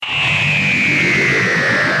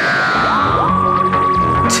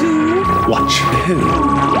Watch Who?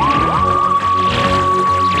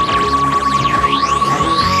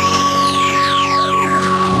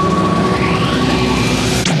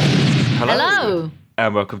 Hello.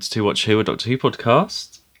 And welcome to To Watch Who, a Doctor Who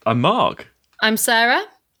podcast. I'm Mark. I'm Sarah.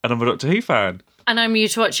 And I'm a Doctor Who fan. And I'm new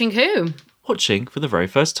to Watching Who. Watching for the very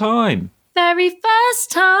first time. Very first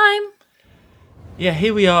time. Yeah,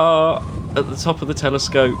 here we are at the top of the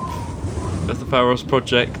telescope of the Pharos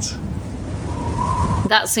project.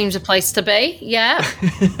 That seems a place to be, yeah.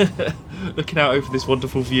 Looking out over this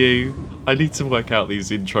wonderful view. I need to work out these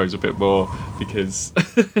intros a bit more because...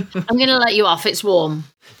 I'm going to let you off, it's warm.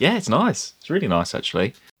 Yeah, it's nice. It's really nice,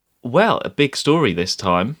 actually. Well, a big story this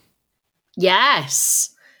time.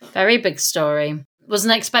 Yes. Very big story.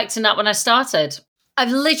 Wasn't expecting that when I started.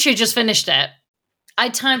 I've literally just finished it. I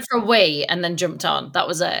had time for a wee and then jumped on. That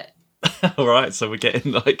was it. All right, so we're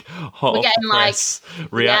getting like hot off the press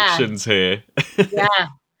reactions here. Yeah.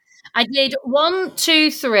 I did 1, 2,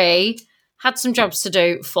 3, had some jobs to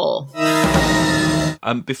do, 4.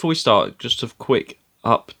 Before we start, just a quick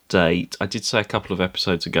update. I did say a couple of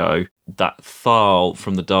episodes ago that Thal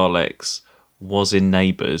from the Daleks was in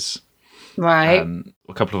Neighbours. Right.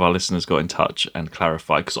 A couple of our listeners got in touch and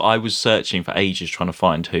clarified because I was searching for ages trying to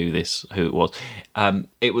find who it was.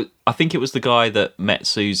 I think it was the guy that met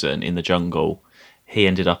Susan in the jungle. He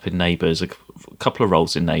ended up in Neighbours, a couple of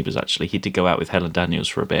roles in Neighbours actually. He did go out with Helen Daniels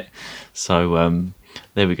for a bit. So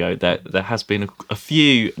there we go. There has been a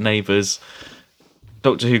few Neighbours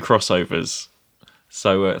Doctor Who crossovers.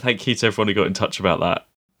 So thank you to everyone who got in touch about that.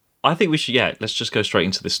 I think we should, let's just go straight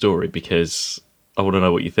into this story because I want to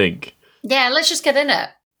know what you think. Yeah, let's just get in it.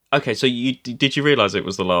 Okay, so did you realise it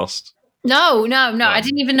was the last? No. I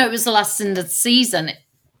didn't even know it was the last in the season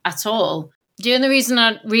at all. The only reason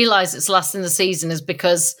I realised it's last in the season is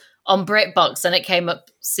because on BritBox and it came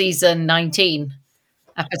up season 19,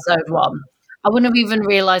 episode 1. I wouldn't have even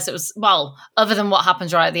realised it was, well, other than what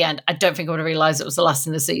happens right at the end, I don't think I would have realised it was the last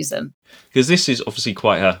in the season. Because this is obviously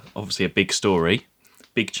quite a big story,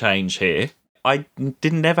 big change here. I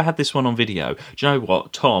never had this one on video. Do you know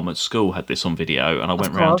what? Tom at school had this on video, and I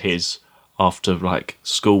went round his after like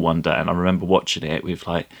school one day, and I remember watching it with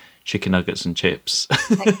like chicken nuggets and chips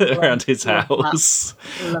around his house.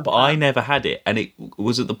 But I never had it, and it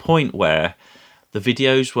was at the point where the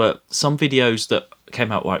videos were some videos that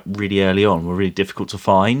came out like really early on were really difficult to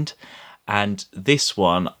find, and this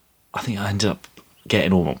one I think I ended up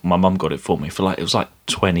getting my mum got it for me for it was like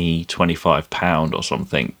 £25 or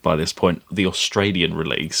something by this point, the Australian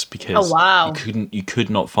release, because you could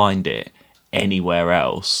not find it anywhere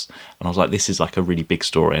else. And I was like, this is like a really big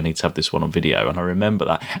story, I need to have this one on video. And I remember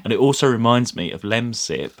that, and it also reminds me of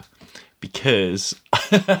Lemsip because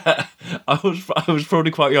I was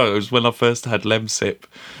probably quite young. It was when I first had Lemsip.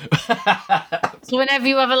 So whenever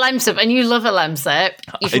you have a Lemsip, and you love a Lemsip,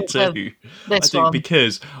 you I do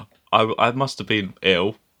because I must have been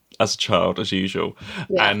ill as a child, as usual.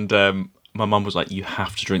 Yeah. And my mum was like, you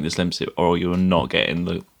have to drink this Lemsip or you're not getting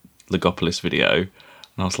the Logopolis video. And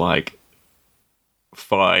I was like,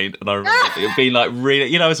 fine. And I remember it being like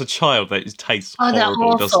really, as a child, that it tastes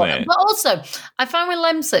horrible, doesn't it? But also, I find with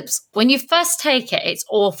Lemsips, when you first take it, it's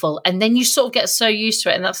awful. And then you sort of get so used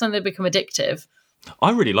to it. And that's when they become addictive.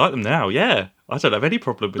 I really like them now, yeah. I don't have any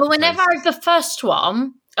problem with But whenever I have the first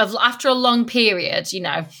one, after a long period, you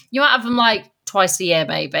might have them like twice a year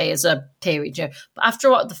maybe as a period. But after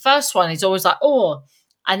the first one is always like, oh,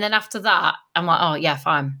 and then after that, I'm like, oh yeah,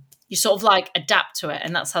 fine. You sort of like adapt to it,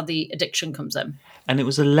 and that's how the addiction comes in. And it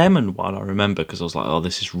was a lemon one, I remember, because I was like, oh,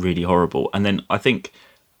 this is really horrible. And then I think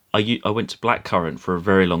I went to blackcurrant for a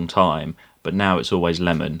very long time, but now it's always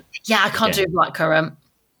lemon. Yeah, I can't do blackcurrant.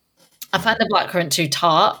 I find the blackcurrant too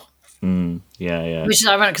tart. Yeah. Which is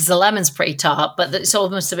ironic because the lemon's pretty tart, but it's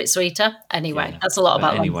almost a bit sweeter. Anyway, that's a lot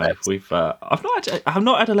about Lemsips. We've I've not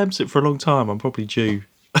had a Lemsip for a long time. I'm probably due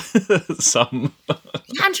some. Yeah,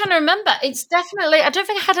 I'm trying to remember. It's definitely. I don't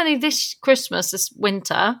think I had any this Christmas, this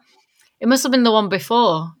winter. It must have been the one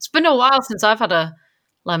before. It's been a while since I've had a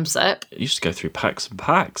Lemsip. It used to go through packs and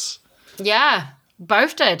packs. Yeah,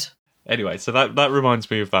 both did. Anyway, so that reminds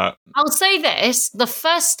me of that. I'll say this: the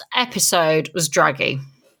first episode was draggy.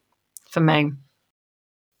 For me.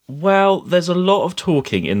 Well, there's a lot of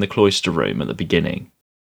talking in the cloister room at the beginning.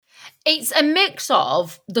 It's a mix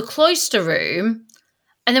of the cloister room,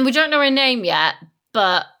 and then we don't know her name yet,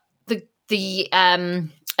 but the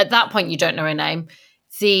at that point you don't know her name,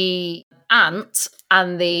 the aunt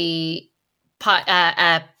and the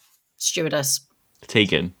stewardess.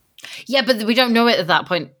 Tegan. Yeah, but we don't know it at that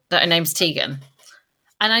point that her name's Tegan.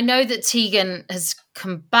 And I know that Tegan has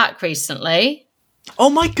come back recently. Oh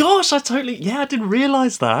my gosh, I didn't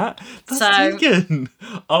realise that. That's Tegan.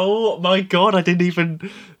 Oh my God, I didn't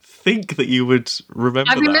even think that you would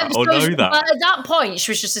remember that or know that. But at that point,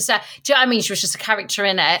 she was just do you know what I mean? She was just a character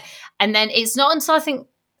in it. And then it's not until I think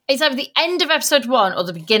it's either the end of episode 1 or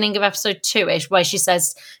the beginning of episode 2-ish where she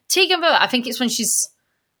says, Tegan, I think it's when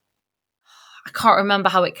I can't remember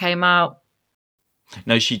how it came out.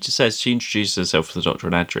 No, she just says she introduces herself to the Doctor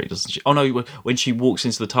and Adric, doesn't she? Oh no, when she walks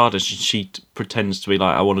into the TARDIS, she pretends to be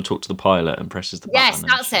like, I want to talk to the pilot, and presses the button. Yes,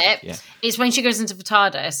 that's it. Yeah. It's when she goes into the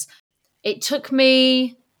TARDIS. It took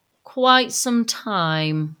me quite some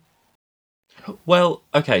time. Well,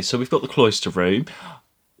 okay, so we've got the cloister room.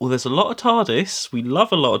 Well, there's a lot of TARDIS. We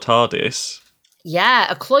love a lot of TARDIS. Yeah,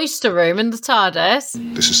 a cloister room in the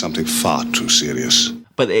TARDIS. This is something far too serious.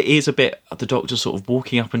 But it is a bit the Doctor sort of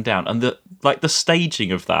walking up and down, and the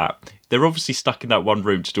staging of that. They're obviously stuck in that one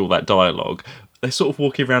room to do all that dialogue. They're sort of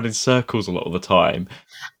walking around in circles a lot of the time.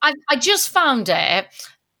 I just found it,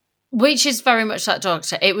 which is very much that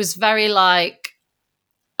Doctor. It was very like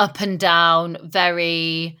up and down,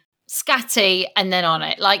 very scatty, and then on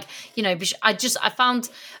it. Like, you know, I found,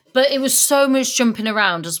 but it was so much jumping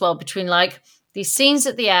around as well between like these scenes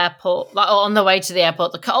at the airport, like on the way to the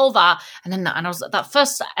airport, all that, and then that. And I was like, that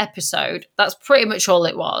first episode, that's pretty much all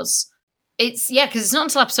it was. It's, because it's not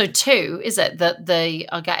until episode 2, is it, that they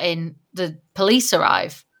are getting, the police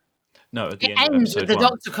arrive. No, at the end of episode 1. The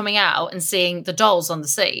Doctor coming out and seeing the dolls on the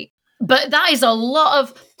seat. But that is a lot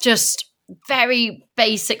of just very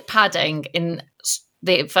basic padding in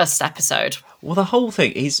the first episode. Well, the whole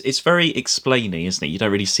thing is, it's very explaining, isn't it? You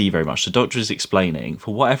don't really see very much. The Doctor is explaining,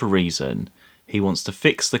 for whatever reason, he wants to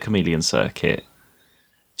fix the chameleon circuit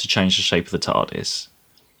to change the shape of the TARDIS,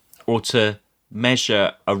 or to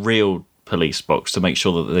measure a real police box to make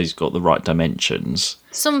sure that he's got the right dimensions.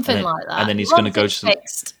 Something like that. And then he's going to go to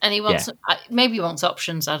fixed, and he wants maybe he wants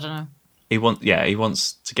options. I don't know. He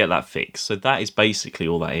wants to get that fixed. So that is basically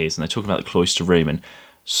all that is. And they're talking about the cloister room and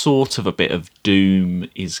sort of a bit of doom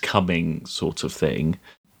is coming sort of thing.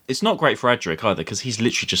 It's not great for Adric either, because he's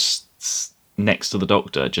literally just next to the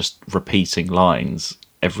Doctor, just repeating lines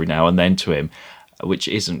every now and then to him, which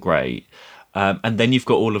isn't great. And then you've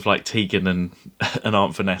got all of like Tegan and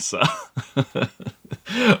Aunt Vanessa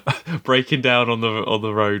breaking down on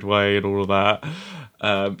the roadway and all of that.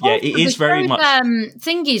 It is very much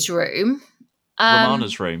Thingy's room,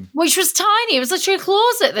 Romana's room, which was tiny. It was literally a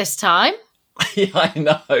closet this time. Yeah, I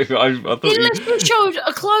know. I thought he literally showed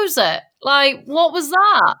a closet. Like, what was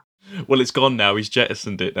that? Well, it's gone now. He's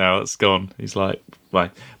jettisoned it now. It's gone. He's like,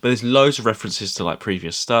 right. But there's loads of references to like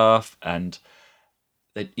previous stuff, and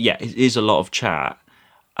it is a lot of chat.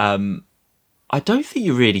 I don't think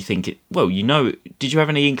you really think it. Well, did you have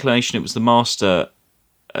any inclination it was the Master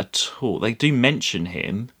at all? They do mention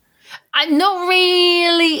him. Not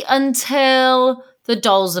really until the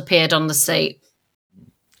dolls appeared on the seat.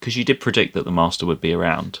 Because you did predict that the Master would be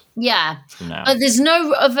around. Yeah. There's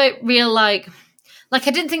no other real, like I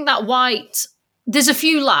didn't think that white... There's a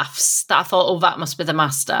few laughs that I thought, that must be the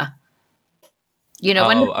Master. You know,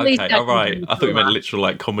 when the police... Okay, all right. I thought you meant literal,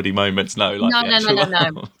 like, comedy moments. No, like...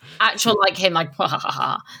 No. Actual, like, him, like,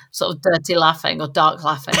 sort of dirty laughing or dark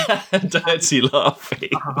laughing. Dirty laughing.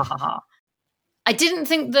 I didn't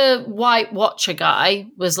think the White Watcher guy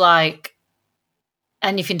was, like,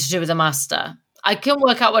 anything to do with the Master. I couldn't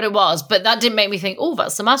work out what it was, but that didn't make me think,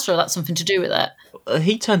 that's the Master, or that's something to do with it.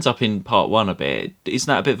 He turns up in part 1 a bit. Isn't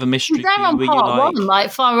that a bit of a mystery? He's there on part 1, like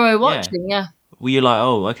far away watching, yeah. Were you like,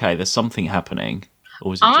 okay, there's something happening? Or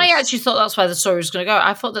was it I actually thought that's where the story was going to go.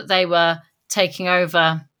 I thought that they were taking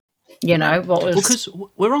over, what was... Well, because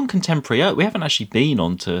we're on contemporary Earth. We haven't actually been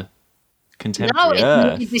on to contemporary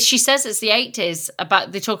Earth. She says it's the 80s.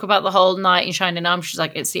 They talk about the whole Knight in Shining Armor. She's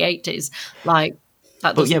like, it's the 80s. Like...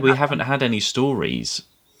 But we haven't had any stories.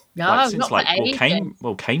 No, since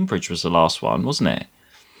not Cambridge was the last one, wasn't it?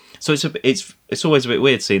 So it's always a bit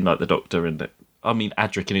weird seeing like the Doctor and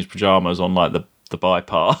Adric in his pajamas on like the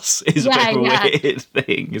bypass is a bit of a weird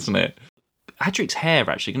thing, isn't it? Adric's hair,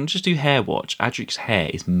 actually, can I just do hair watch? Adric's hair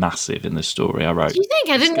is massive in this story. I wrote. Do you think?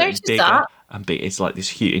 I didn't notice that. And it's like this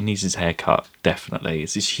huge. He needs his hair cut. Definitely,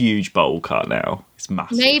 it's this huge bowl cut now. It's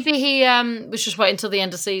massive. Maybe he was just waiting until the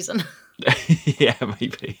end of season. Yeah,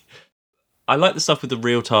 maybe. I like the stuff with the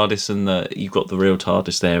real TARDIS and you've got the real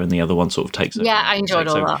TARDIS there and the other one sort of takes over. Yeah, I enjoyed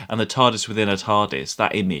all that. And the TARDIS within a TARDIS,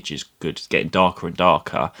 that image is good. It's getting darker and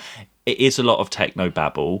darker. It is a lot of techno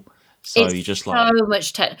babble. So it's you just so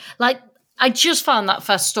much tech. Like, I just found that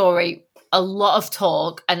first story a lot of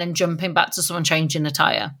talk and then jumping back to someone changing a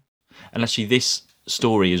tyre. And actually, this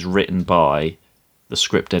story is written by the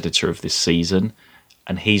script editor of this season,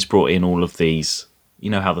 and he's brought in all of these you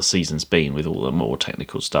know how the season's been with all the more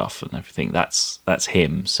technical stuff and everything. That's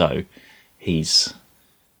him. So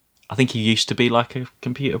I think he used to be like a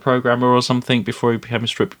computer programmer or something before he became a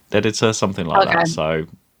strip editor, something like that. So,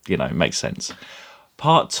 it makes sense.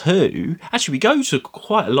 Part 2, actually, we go to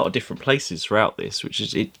quite a lot of different places throughout this,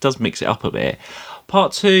 it does mix it up a bit.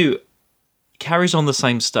 Part 2 carries on the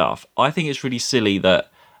same stuff. I think it's really silly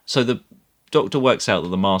so the Doctor works out that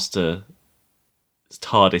the Master's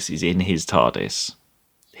TARDIS is in his TARDIS.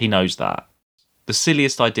 He knows that. The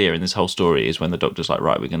silliest idea in this whole story is when the Doctor's like,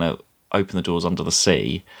 right, we're going to open the doors under the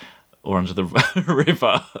sea or under the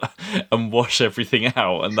river and wash everything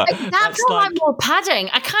out. And that's like more padding.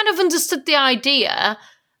 I kind of understood the idea,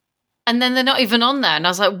 and then they're not even on there. And I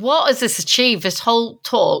was like, what has this achieved, this whole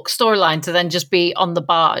storyline, to then just be on the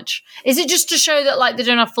barge? Is it just to show that like they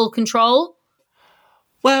don't have full control?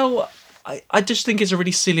 Well, I just think it's a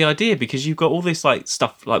really silly idea because you've got all this like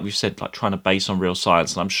stuff, like we've said, like trying to base on real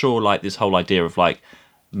science. And I'm sure like this whole idea of like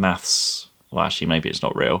maths, well, actually, maybe it's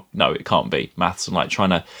not real. No, it can't be. Maths and like trying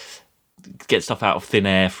to get stuff out of thin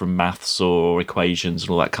air from maths or equations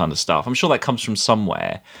and all that kind of stuff. I'm sure that comes from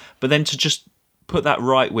somewhere. But then to just put that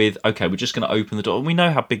right with, okay, we're just going to open the door. And we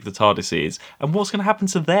know how big the TARDIS is. And what's going to happen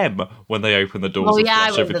to them when they open the doors and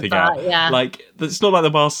flush everything out? Yeah. Like, it's not like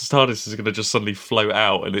the Master's TARDIS is going to just suddenly float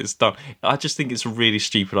out and it's done. I just think it's a really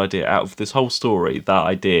stupid idea. Out of this whole story, that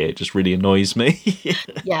idea just really annoys me.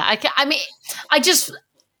 Yeah, I mean,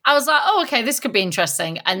 I was like, oh, okay, this could be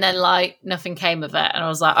interesting. And then, like, nothing came of it. And I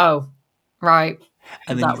was like, oh, right.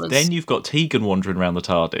 And then you've got Tegan wandering around the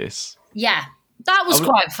TARDIS. Yeah, that was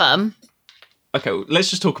quite fun. Okay, well, let's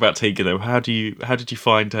just talk about Tegan, though. How did you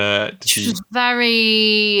find her? She was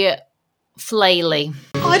very flaily.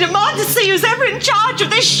 I demand to see who's ever in charge of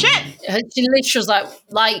this ship. She literally was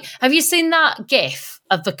like, have you seen that gif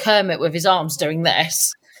of the Kermit with his arms doing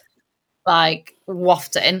this? Like,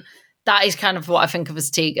 wafting. That is kind of what I think of as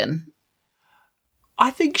Tegan.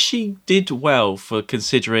 I think she did well for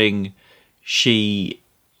considering she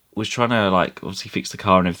was trying to, like, obviously fix the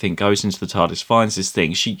car and everything, goes into the TARDIS, finds this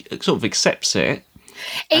thing. She sort of accepts it.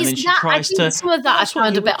 And then she tries I think some of that I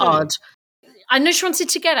found a bit odd. I know she wanted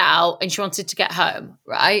to get out and she wanted to get home,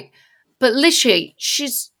 right? But literally,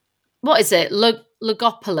 what is it?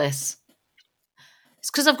 Logopolis.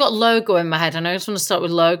 It's because I've got logo in my head and I just want to start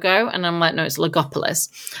with logo. And I'm like, no, it's Logopolis.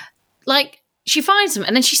 Like, she finds him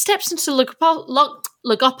and then she steps into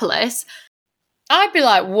Logopolis. I'd be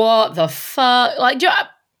like, what the fuck? Like,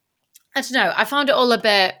 I don't know. I found it all a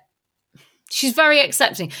bit... She's very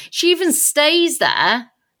accepting. She even stays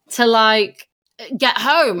there to, like, get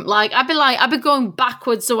home. Like, I'd be going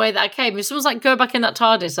backwards the way that I came. If someone's like, go back in that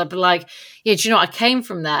TARDIS, I'd be like, yeah, do you know what? I came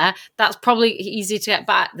from there. That's probably easier to get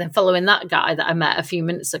back than following that guy that I met a few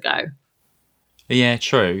minutes ago. Yeah,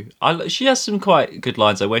 true. She has some quite good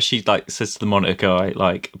lines though, where she like says to the monitor guy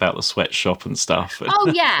like about the sweatshop and stuff.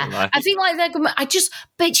 Oh yeah, like, I think like they're good.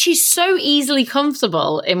 But she's so easily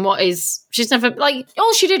comfortable in what is. She's never like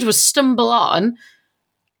all she did was stumble on,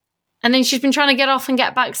 and then she's been trying to get off and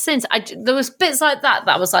get back since. There was bits like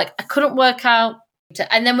that was like I couldn't work out.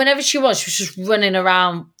 And then whenever she was just running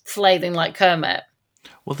around flailing like Kermit.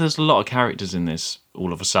 Well, there's a lot of characters in this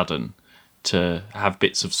all of a sudden to have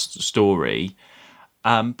bits of story.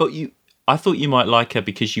 But I thought you might like her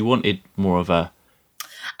because you wanted more of I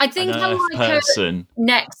think I like person. Her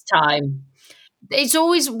next time. It's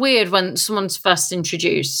always weird when someone's first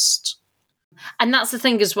introduced. And that's the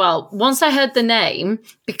thing as well. Once I heard the name,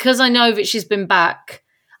 because I know that she's been back,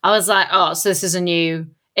 I was like, oh, so this is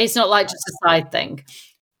it's not like just a side thing.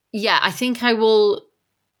 Yeah, I think I will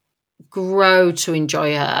grow to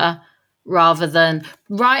enjoy her rather than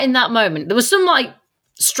right in that moment. There were some like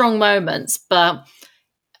strong moments, but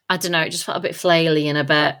I don't know, it just felt a bit flaily and a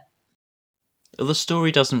bit... The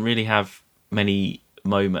story doesn't really have many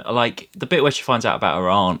moments. Like, the bit where she finds out about her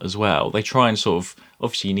aunt as well, they try and sort of...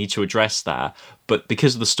 Obviously, you need to address that, but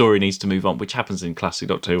because the story needs to move on, which happens in classic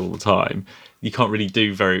Doctor Who all the time, you can't really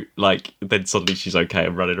do very... Like, then suddenly she's okay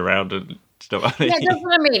and running around and... You know what I mean? Yeah, that's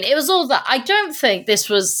what I mean. It was all that. I don't think this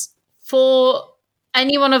was... For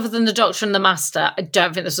anyone other than the Doctor and the Master, I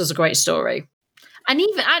don't think this was a great story. And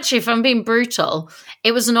even, actually, if I'm being brutal,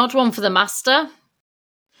 it was an odd one for the Master.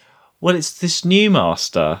 Well, it's this new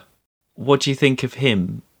Master. What do you think of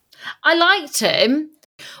him? I liked him.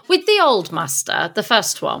 With the old Master, the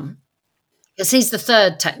first one, because he's the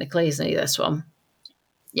third, technically, isn't he, this one?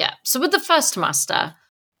 Yeah. So with the first Master,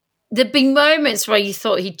 there'd been moments where you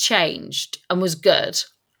thought he'd changed and was good.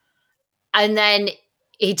 And then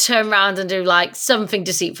he'd turn around and do, like, something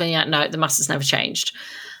deceitful. And you're like, no, the Master's never changed.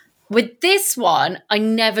 With this one, I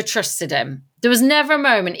never trusted him. There was never a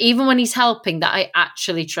moment, even when he's helping, that I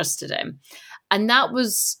actually trusted him. And that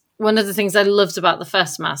was one of the things I loved about the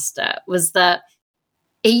first Master, was that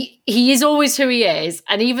he is always who he is.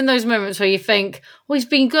 And even those moments where you think, well, he's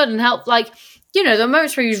been good and helped, like, you know, the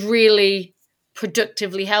moments where he's really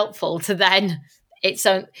productively helpful to then its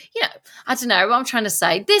own, you know, I don't know what I'm trying to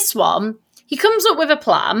say. This one, he comes up with a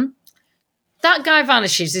plan. That guy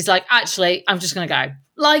vanishes. He's like, actually, I'm just going to go.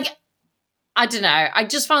 Like, I don't know. I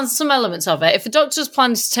just found some elements of it. If the Doctor's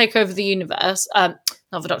plan is to take over the universe, not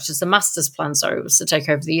the Doctor's, the Master's plan, sorry, was to take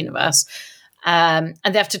over the universe, and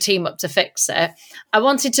they have to team up to fix it. I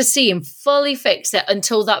wanted to see him fully fix it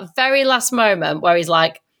until that very last moment where he's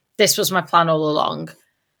like, this was my plan all along.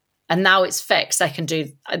 And now it's fixed. I'm going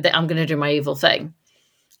to do my evil thing.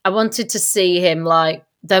 I wanted to see him like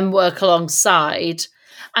then work alongside.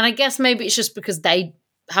 And I guess maybe it's just because they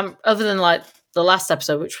haven't, other than like the last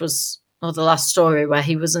episode, which was, or the last story where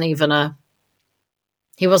he wasn't even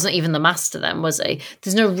the Master then, was he?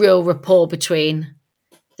 There's no real rapport between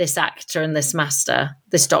this actor and this Master,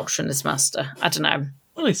 this Doctor and this Master. I don't know.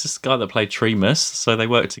 Well, it's this guy that played Tremas, so they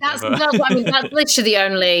work together. That's what I mean. That's literally the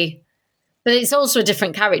only... But it's also a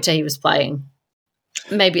different character he was playing.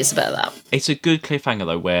 Maybe it's a bit of that. It's a good cliffhanger,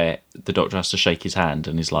 though, where the Doctor has to shake his hand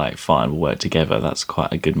and he's like, fine, we'll work together. That's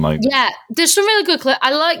quite a good moment. Yeah, there's some really good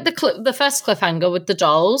I like the first cliffhanger with the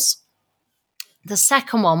dolls. The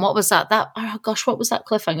second one, what was that? Oh, gosh, what was that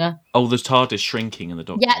cliffhanger? Oh, the TARDIS shrinking and the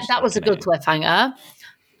Doctor. Yeah, that was a good cliffhanger.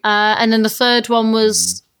 And then the third one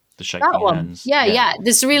was... the shaking hands. Yeah.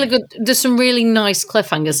 There's really good... There's some really nice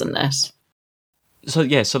cliffhangers in this. So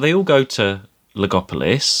they all go to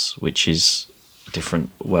Logopolis, which is a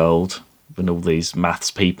different world and all these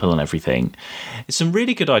maths people and everything. There's some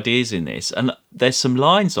really good ideas in this, and there's some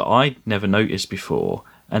lines that I'd never noticed before,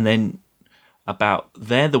 and then about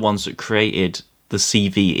they're the ones that created the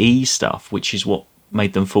CVE stuff, which is what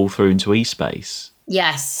made them fall through into E-space.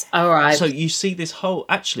 Yes, all right. So you see this whole...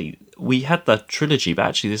 Actually, we had the trilogy, but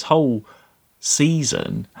actually this whole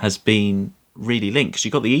season has been really linked, because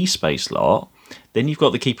you've got the E-space lot, then you've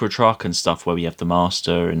got the Keeper of Traken stuff where we have the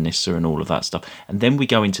Master and Nyssa and all of that stuff. And then we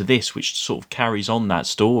go into this, which sort of carries on that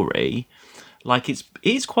story. Like,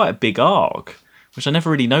 it's quite a big arc, which I never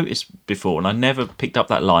really noticed before. And I never picked up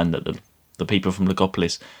that line that the people from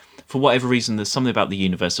Logopolis, for whatever reason, there's something about the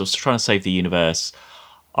universe. I was trying to save the universe.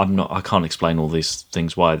 I can't explain all these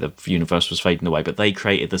things why the universe was fading away, but they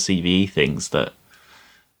created the CVE things that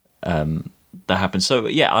happened. So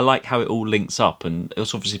yeah, I like how it all links up, and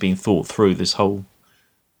it's obviously been thought through this whole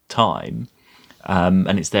time,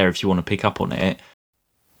 and it's there if you want to pick up on it.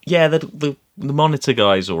 Yeah, the monitor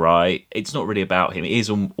guy's all right. It's not really about him. It is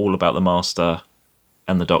all about the Master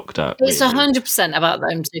and the Doctor. It's 100% about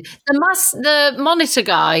them too. The monitor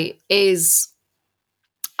guy is...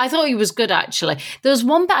 I thought he was good, actually. There was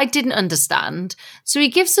one bit I didn't understand. So he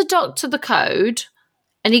gives the Doctor the code,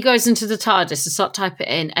 and he goes into the TARDIS to start typing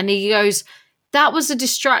it in, and he goes, that was a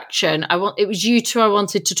distraction. It was you two I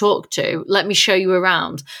wanted to talk to. Let me show you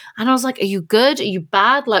around. And I was like, are you good? Are you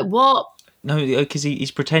bad? Like, what? No, because he's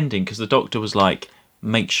pretending, because the Doctor was like,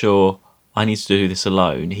 make sure I need to do this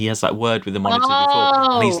alone. He has that word with the monitor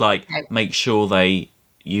before. And he's like, make sure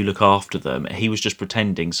you look after them. He was just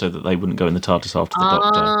pretending so that they wouldn't go in the TARDIS after the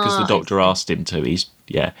Doctor, because the Doctor asked him to. He's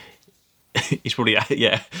probably,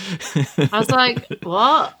 yeah. I was like,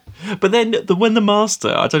 what? But then when the Master,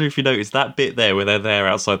 I don't know if you noticed that bit there where they're there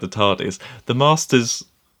outside the TARDIS, the Master's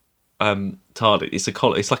TARDIS,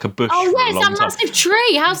 it's like a bush. Oh yeah, it's that massive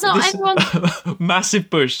tree. How's not everyone?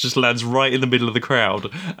 Massive bush just lands right in the middle of the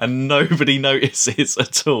crowd, and nobody notices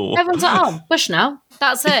at all. Everyone's like, oh, bush now.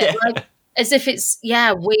 That's it. Yeah. Like, as if it's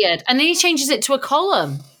weird. And then he changes it to a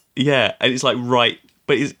column. Yeah, and it's like right,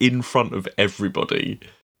 but it's in front of everybody.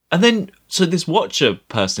 And then so this Watcher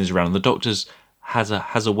person is around, and the Doctor's has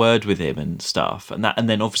a word with him and stuff, and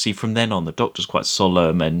then obviously from then on the Doctor's quite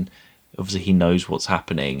solemn, and obviously he knows what's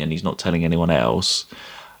happening and he's not telling anyone else.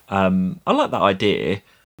 I like that idea.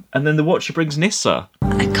 And then the Watcher brings Nyssa.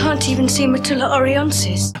 I can't even see Matula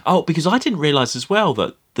Orionsis. Oh, because I didn't realise as well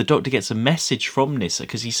that the Doctor gets a message from Nyssa,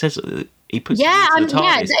 because he says he puts it into the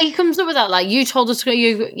TARDIS. Yeah, he comes up with that, like, you told us to go,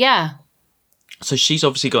 yeah. So she's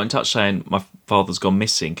obviously got in touch saying, my father's gone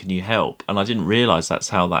missing, can you help? And I didn't realise that's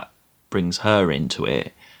how that brings her into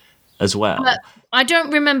it as well. But I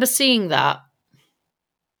don't remember seeing that.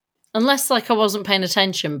 Unless, like, I wasn't paying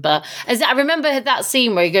attention. But I remember that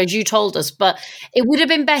scene where he goes, you told us. But it would have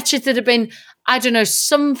been better if there'd have been, I don't know,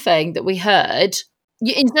 something that we heard.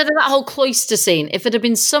 Instead of that whole cloister scene, if it had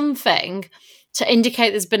been something to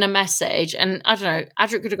indicate there's been a message. And I don't know,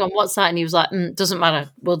 Adric could have gone, what's that? And he was like, doesn't matter.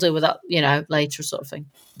 We'll deal with that, later sort of thing.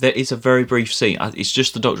 There is a very brief scene. It's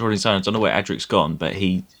just the Doctor on his own. I don't know where Adric's gone, but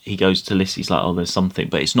he goes to Lissy. He's like, oh, there's something,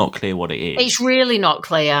 but it's not clear what it is. It's really not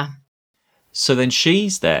clear. So then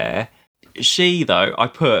she's there. She, though, I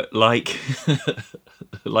put like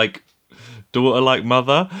daughter like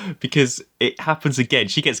mother, because it happens again.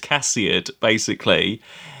 She gets Cassia'd, basically,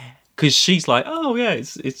 because she's like, oh yeah,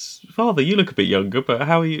 it's father, you look a bit younger, but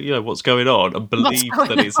how are you, what's going on? And believes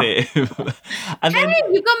that it's him. And hey,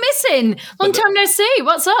 then you've gone missing. Long time no see.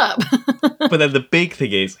 What's up? But then the big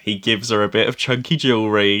thing is he gives her a bit of chunky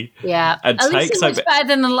jewellery. Yeah. And at least it looks better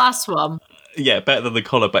than the last one. Yeah, better than the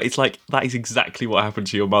collar, but it's like, that is exactly what happened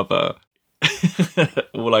to your mother.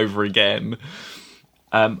 All over again.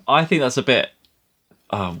 I think that's a bit...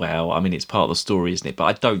 Oh, well, I mean, it's part of the story, isn't it? But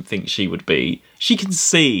I don't think she would be... She can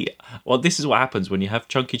see... Well, this is what happens when you have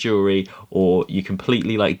chunky jewellery, or you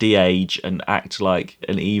completely, de-age and act like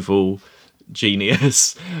an evil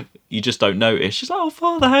genius. You just don't notice. She's like, oh,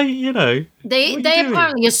 father, hey, They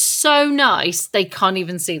apparently are so nice, they can't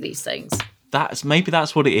even see these things. Maybe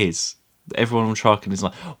that's what it is. Everyone on Traken is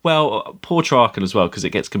like, well, poor Traken as well, because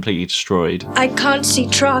it gets completely destroyed. I can't see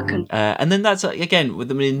Traken. And then that's, again,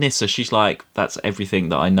 with Nyssa, she's like, that's everything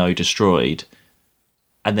that I know destroyed.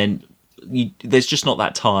 And then there's just not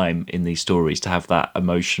that time in these stories to have that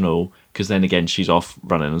emotional, because then again, she's off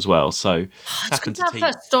running as well. So that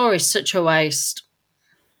first story is such a waste.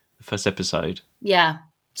 The first episode? Yeah.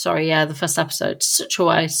 Sorry, the first episode. Such a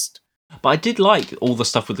waste. But I did like all the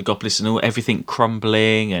stuff with the Logopolis and everything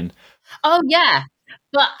crumbling and... Oh, yeah.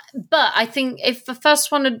 But I think if the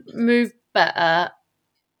first one had moved better,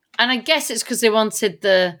 and I guess it's because they wanted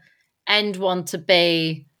the end one to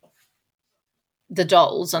be the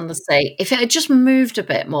dolls on the sea. If it had just moved a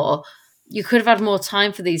bit more, you could have had more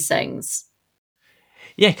time for these things.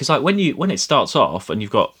 Yeah, because when it starts off and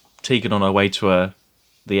you've got Tegan on her way to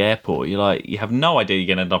the airport, you have no idea you're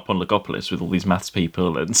going to end up on Logopolis with all these maths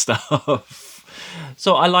people and stuff.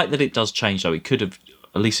 So I like that it does change, though. It could have...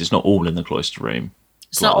 At least it's not all in the cloister room.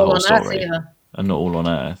 It's not all on Earth either. And not all on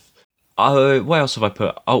Earth. What else have I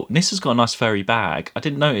put? Oh, Nissa's got a nice furry bag. I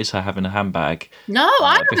didn't notice her having a handbag. No,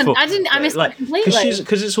 I haven't. I didn't. I missed that completely.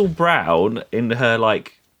 Because it's all brown in her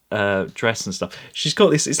dress and stuff. She's got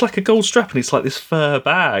this. It's like a gold strap, and it's like this fur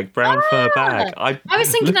bag, brown fur bag. I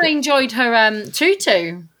was thinking I enjoyed her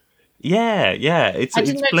tutu. Yeah, it's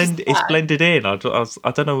blended in. I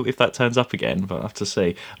don't know if that turns up again, but I have to see.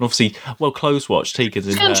 And obviously, clothes watch. Tegan's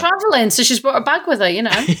in her... travelling, so she's brought a bag with her,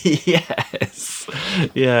 Yes.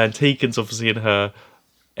 Yeah, and Tegan's obviously in her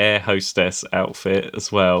air hostess outfit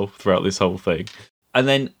as well throughout this whole thing. And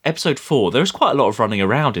then episode 4, there's quite a lot of running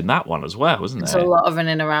around in that one as well, isn't there? There's a lot of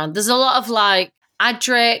running around. There's a lot of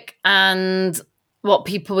Adric and what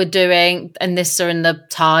people were doing, and Nyssa in the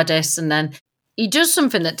TARDIS, and then he does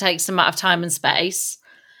something that takes them out of time and space,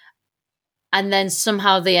 and then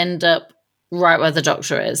somehow they end up right where the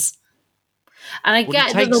Doctor is. And I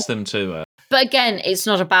get it takes them to. But again, it's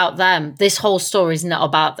not about them. This whole story is not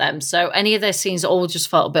about them. So any of their scenes all just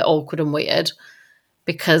felt a bit awkward and weird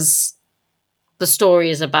because the story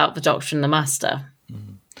is about the Doctor and the Master.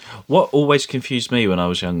 What always confused me when I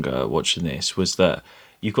was younger watching this was that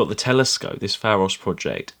you've got the telescope, this Pharos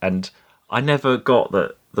project, and I never got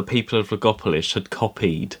that the people of Logopolis had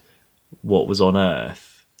copied what was on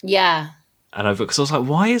Earth. Yeah. And because I was like,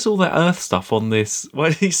 why is all that Earth stuff on this? Why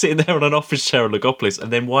are he sitting there on an office chair on Logopolis? And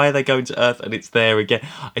then why are they going to Earth and it's there again?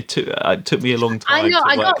 It took me a long time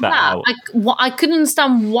to work that out. I couldn't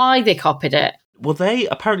understand why they copied it. Well, they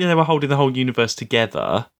were holding the whole universe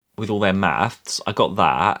together with all their maths. I got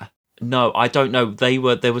that. No, I don't know.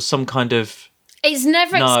 There was some kind of... It's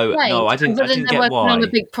never explained. No, I didn't get why. Working on a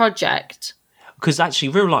big project. Because actually,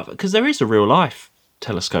 real life, because there is a real life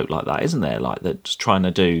telescope like that, isn't there? Like they're just trying to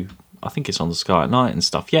do. I think it's on the sky at night and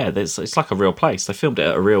stuff. Yeah, it's like a real place. They filmed it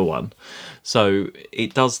at a real one, so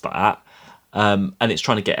it does that, and it's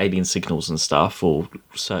trying to get alien signals and stuff or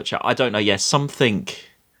search out. I don't know. Yeah, something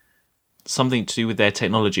to do with their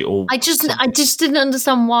technology. Or I just didn't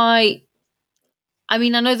understand why. I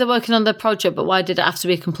mean, I know they're working on their project, but why did it have to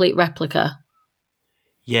be a complete replica?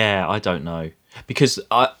 Yeah, I don't know because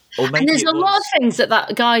and there's a lot of things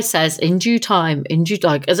that guy says in due time,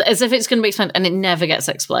 as if it's going to be explained, and it never gets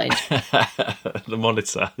explained. The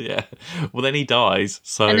monitor, yeah. Well, then he dies.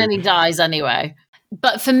 And then he dies anyway.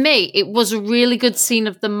 But for me, it was a really good scene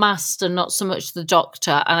of the Master, not so much the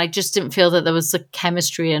Doctor, and I just didn't feel that there was the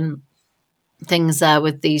chemistry and things there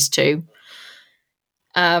with these two.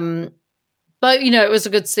 But, it was a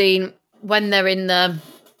good scene when they're in the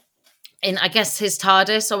in, I guess, his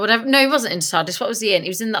TARDIS or whatever. No, he wasn't in TARDIS. What was he in? He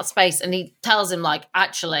was in that space, and he tells him, like,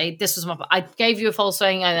 actually, this was I gave you a false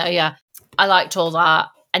thing. Yeah, I liked all that.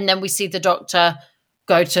 And then we see the Doctor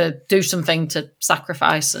go to do something to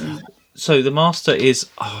sacrifice. And so the Master is,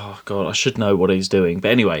 oh God, I should know what he's doing.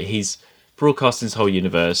 But anyway, he's broadcasting his whole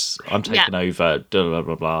universe. I'm taking over, blah, blah,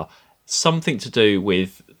 blah, blah. Something to do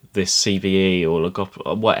with this CVE or Logopolis,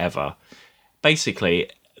 or whatever. Basically,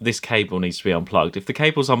 this cable needs to be unplugged. If the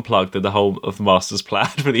cable's unplugged, then the whole of the Master's plan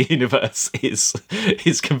for the universe is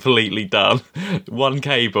completely done. One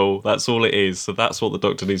cable, that's all it is. So that's what the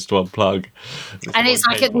Doctor needs to unplug. And it's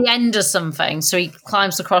like at the end of something. So he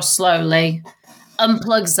climbs across slowly,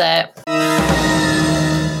 unplugs it.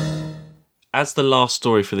 As the last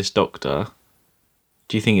story for this Doctor,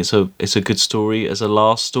 do you think it's a good story as a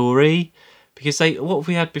last story? Because what have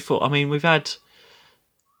we had before? I mean,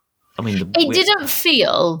 it didn't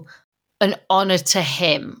feel an honour to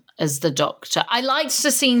him as the Doctor. I liked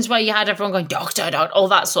the scenes where you had everyone going, Doctor, all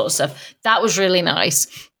that sort of stuff. That was really nice.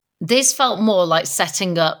 This felt more like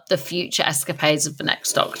setting up the future escapades of the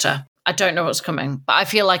next Doctor. I don't know what's coming, but I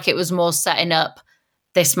feel like it was more setting up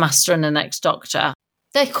this Master and the next Doctor.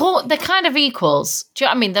 They're kind of equals. Do you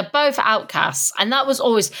know what I mean? They're both outcasts. And that was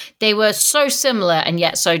always, they were so similar and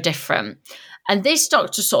yet so different. And this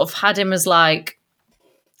Doctor sort of had him as like,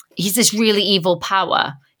 he's this really evil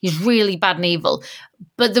power. He's really bad and evil.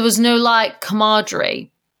 But there was no, like,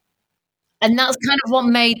 camaraderie. And that's kind of what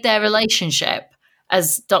made their relationship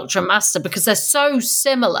as Doctor and Master, because they're so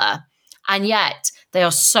similar and yet they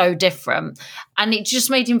are so different. And it just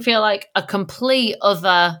made him feel like a complete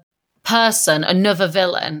other person, another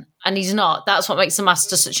villain. And he's not. That's what makes the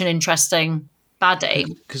Master such an interesting baddie.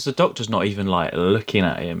 Because the Doctor's not even, like, looking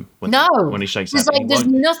at him when he shakes hands. Like, there's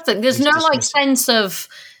nothing. There's no, like, sense of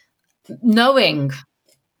knowing.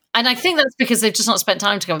 And I think that's because they've just not spent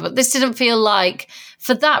time together. But this didn't feel like,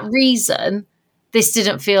 for that reason, this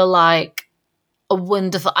didn't feel like a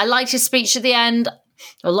wonderful... I liked his speech at the end.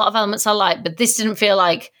 A lot of elements I liked, but this didn't feel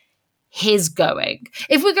like his going.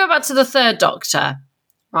 If we go back to the third Doctor,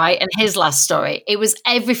 right, and his last story, it was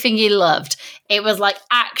everything he loved. It was, like,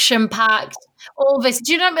 action-packed, all this.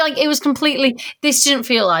 Do you know what I mean? Like, it was completely... This didn't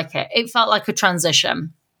feel like it. It felt like a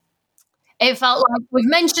transition. It felt like we've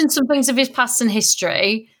mentioned some things of his past and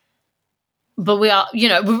history, but we've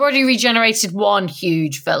already regenerated one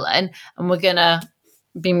huge villain and we're going to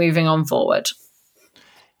be moving on forward.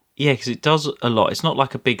 Yeah, because it does a lot. It's not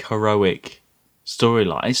like a big heroic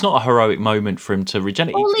storyline. It's not a heroic moment for him to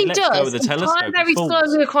regenerate. All he does is climb very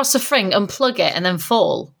slowly across the thing, unplug it and then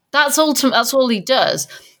fall. That's ultimate. That's all he does.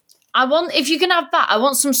 If you can have that, I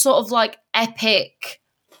want some sort of like epic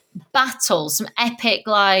battle, some epic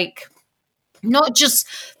like... Not just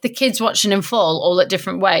the kids watching him fall all at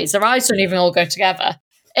different ways. Their eyes don't even all go together.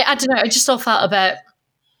 I don't know. I just all felt a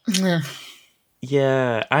bit...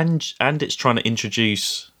 Yeah, and it's trying to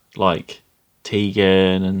introduce, like,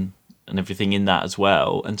 Tegan and everything in that as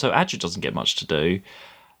well. And so Adric doesn't get much to do.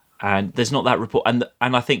 And there's not that report. And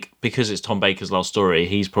I think because it's Tom Baker's last story,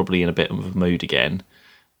 he's probably in a bit of a mood again.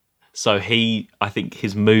 So I think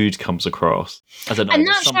his mood comes across. I don't know. And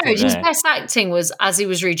that showed his best acting was as he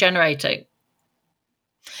was regenerating.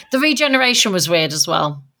 The regeneration was weird as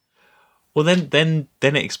well. Well, then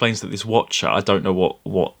it explains that this Watcher, I don't know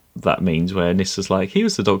what that means, where Nyssa's like, he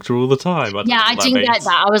was the Doctor all the time. I didn't get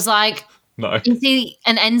that. I was like, no. Is he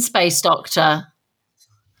an N-Space Doctor?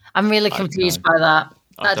 I'm really confused by that.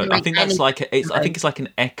 I think that's like I think it's like an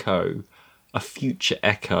echo, a future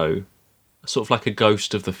echo, sort of like a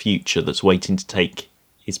ghost of the future that's waiting to take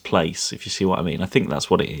his place, if you see what I mean. I think that's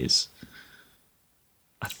what it is.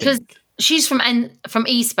 Because she's from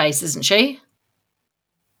E-Space, isn't she?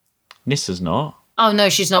 Nyssa's not. Oh, no,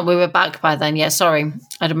 she's not. We were back by then. Yeah, sorry.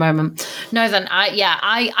 I had a moment. No, then, I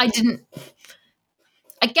didn't...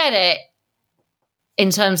 I get it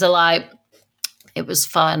in terms of, like, it was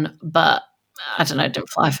fun, but I don't know, it didn't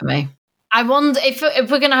fly for me. I wonder, if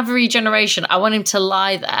we're going to have a regeneration, I want him to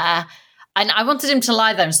lie there, and I wanted him to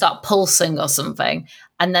lie there and start pulsing or something,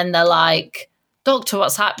 and then they're like, Doctor,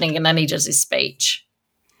 what's happening? And then he does his speech.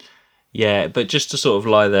 Yeah, but just to sort of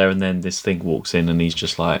lie there and then this thing walks in and he's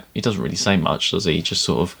just like, he doesn't really say much, does he? He just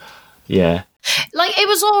sort of, yeah. Like, it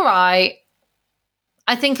was all right.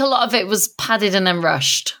 I think a lot of it was padded and then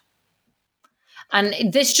rushed.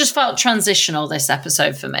 And this just felt transitional, this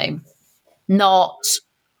episode, for me. Not...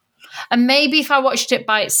 And maybe if I watched it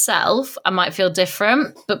by itself, I might feel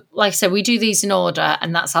different. But like I said, we do these in order,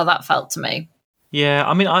 and that's how that felt to me. Yeah,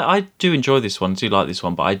 I mean, I do enjoy this one, I do like this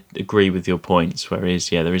one, but I agree with your points,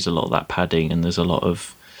 whereas, yeah, there is a lot of that padding and there's a lot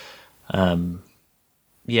of,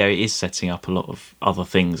 yeah, it is setting up a lot of other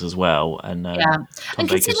things as well. And And Tom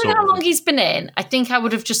Baker's considering how long he's been in, I think I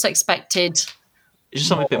would have just expected just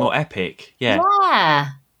something a bit more epic. Yeah. Yeah.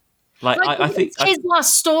 Like I think it's his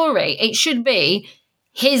last story. It should be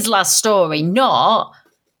his last story, not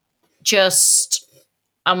just.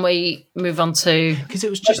 And we move on to because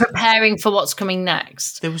it was just preparing for what's coming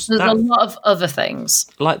next. There's a lot of other things.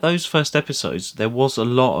 Like those first episodes, there was a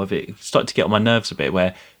lot of it started to get on my nerves a bit.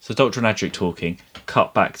 Where so Dr. and Adric talking,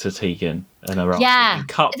 cut back to Tegan and her Yeah,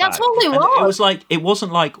 cut that's back. all it And was. it was like it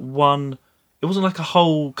wasn't like one. It wasn't like a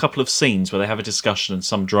whole couple of scenes where they have a discussion and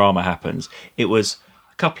some drama happens. It was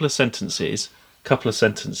a couple of sentences,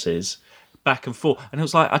 back and forth, and it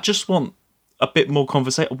was like I just want a bit more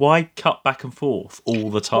conversation. Why cut back and forth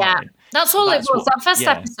all the time? Yeah, that's all it was. That first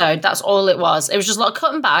episode, that's all it was. It was just like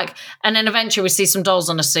cutting back, and then eventually we see some dolls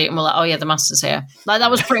on a seat, and we're like, oh yeah, the master's here. Like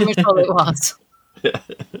that was pretty much all it was.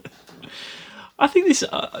 I think this,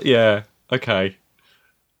 okay.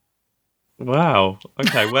 Wow.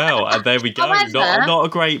 Okay, well, and there we go. However, not a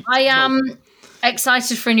great... I am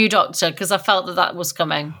excited for a new Doctor, because I felt that was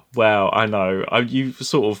coming. Well, I know. You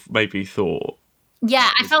sort of maybe thought... Yeah,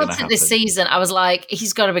 I felt it this season. I was like,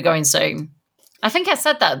 he's got to be going soon. I think I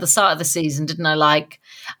said that at the start of the season, didn't I? Like,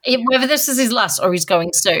 whether this is his last or he's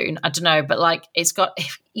going soon, I don't know. But, like,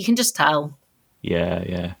 you can just tell.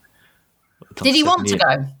 Yeah. Did he want to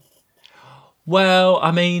go? Well,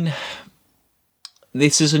 I mean,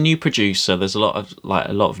 this is a new producer. There's a lot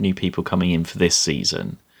of new people coming in for this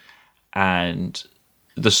season. And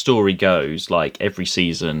the story goes, like, every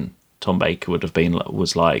season... Tom Baker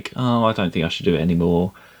was like, oh, I don't think I should do it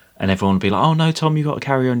anymore. And everyone would be like, oh, no, Tom, you got to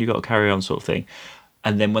carry on sort of thing.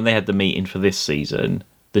 And then when they had the meeting for this season,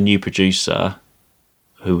 the new producer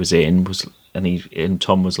who was in and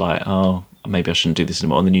Tom was like, oh, maybe I shouldn't do this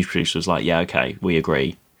anymore. And the new producer was like, yeah, okay, we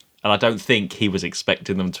agree. And I don't think he was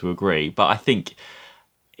expecting them to agree, but I think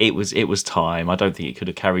it was time. I don't think it could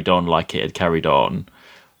have carried on like it had carried on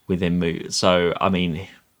with him. So, I mean...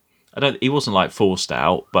 he wasn't like forced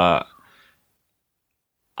out, but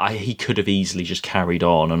he could have easily just carried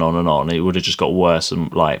on and on and on. It would have just got worse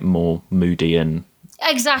and like more moody and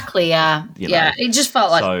exactly, yeah, yeah. It just felt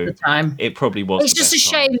like at the time. It probably was. It's just a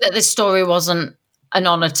shame that this story wasn't an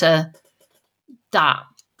honour to that.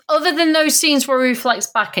 Other than those scenes where he reflects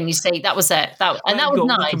back and you see that was it. That was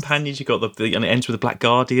nice. Companions, you got and it ends with the Black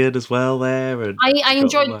Guardian as well there. And I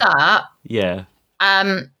enjoyed that. Yeah.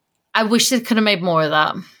 I wish they could have made more of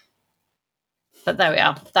that. But there we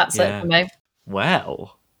are. That's it for me.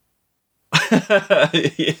 Well.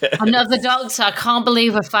 Another Doctor. I can't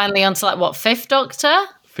believe we're finally on to fifth Doctor?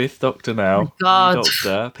 Fifth Doctor now. Oh God.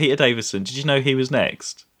 Doctor. Peter Davison. Did you know he was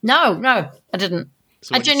next? No, I didn't.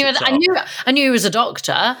 So I knew he was a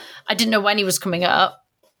Doctor. I didn't know when he was coming up.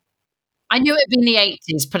 I knew it'd be in the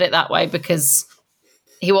 80s, put it that way, because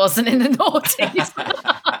he wasn't in the noughties.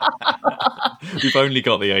 You've only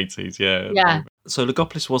got the 80s, yeah. Yeah. So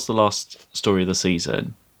Logopolis was the last story of the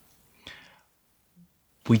season.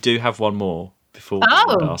 We do have one more before we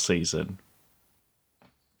end our season.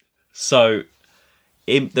 So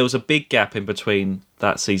there was a big gap in between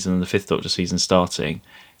that season and the Fifth Doctor season starting.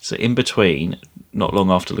 So in between, not long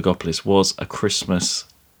after Logopolis, was a Christmas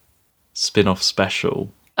spin-off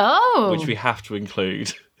special. Oh. Which we have to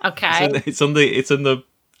include. Okay. It's in the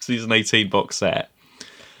season 18 box set.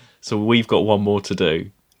 So we've got one more to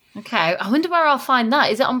do. Okay. I wonder where I'll find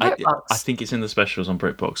that. Is it on BritBox? I think it's in the specials on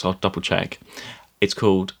BritBox. I'll double check. It's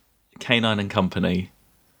called Canine and Company,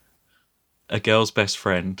 A Girl's Best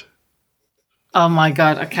Friend. Oh my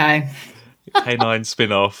God. Okay. Canine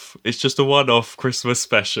spin-off. It's just a one-off Christmas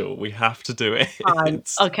special. We have to do it. Fine.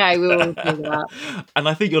 Okay, we will do that. And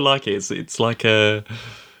I think you'll like it. It's like a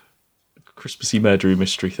Christmassy murdery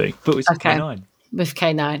mystery thing. But it's K9. With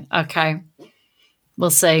K9. Okay.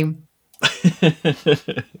 We'll see.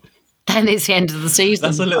 Then it's the end of the season.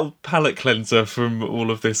 That's a little palate cleanser from all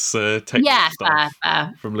of this technical stuff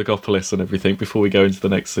fair. from Logopolis and everything before we go into the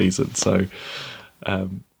next season. So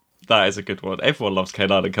that is a good one. Everyone loves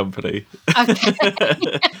K9 and Company.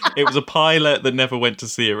 Okay. It was a pilot that never went to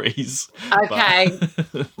series. Okay.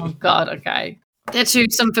 Oh God. Okay. They're doing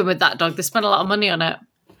something with that dog. They spent a lot of money on it.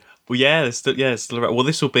 Well, it's still around. Well,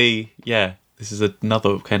 this will be This is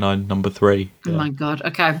another K9 number 3. Yeah. Oh my God.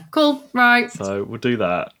 Okay. Cool. Right. So we'll do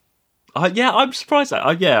that. I'm surprised.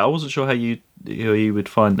 I wasn't sure how you would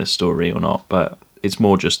find this story or not, but it's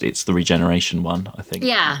more just it's the regeneration one, I think.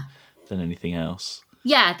 Yeah. Than anything else.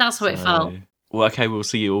 Yeah, that's how it felt. Well, okay, we'll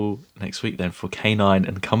see you all next week then for K9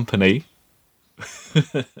 and Company.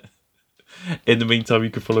 In the meantime, you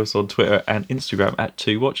can follow us on Twitter and Instagram at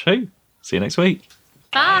 2WatchWho. See you next week.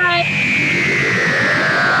 Bye.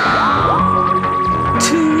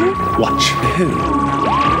 Who?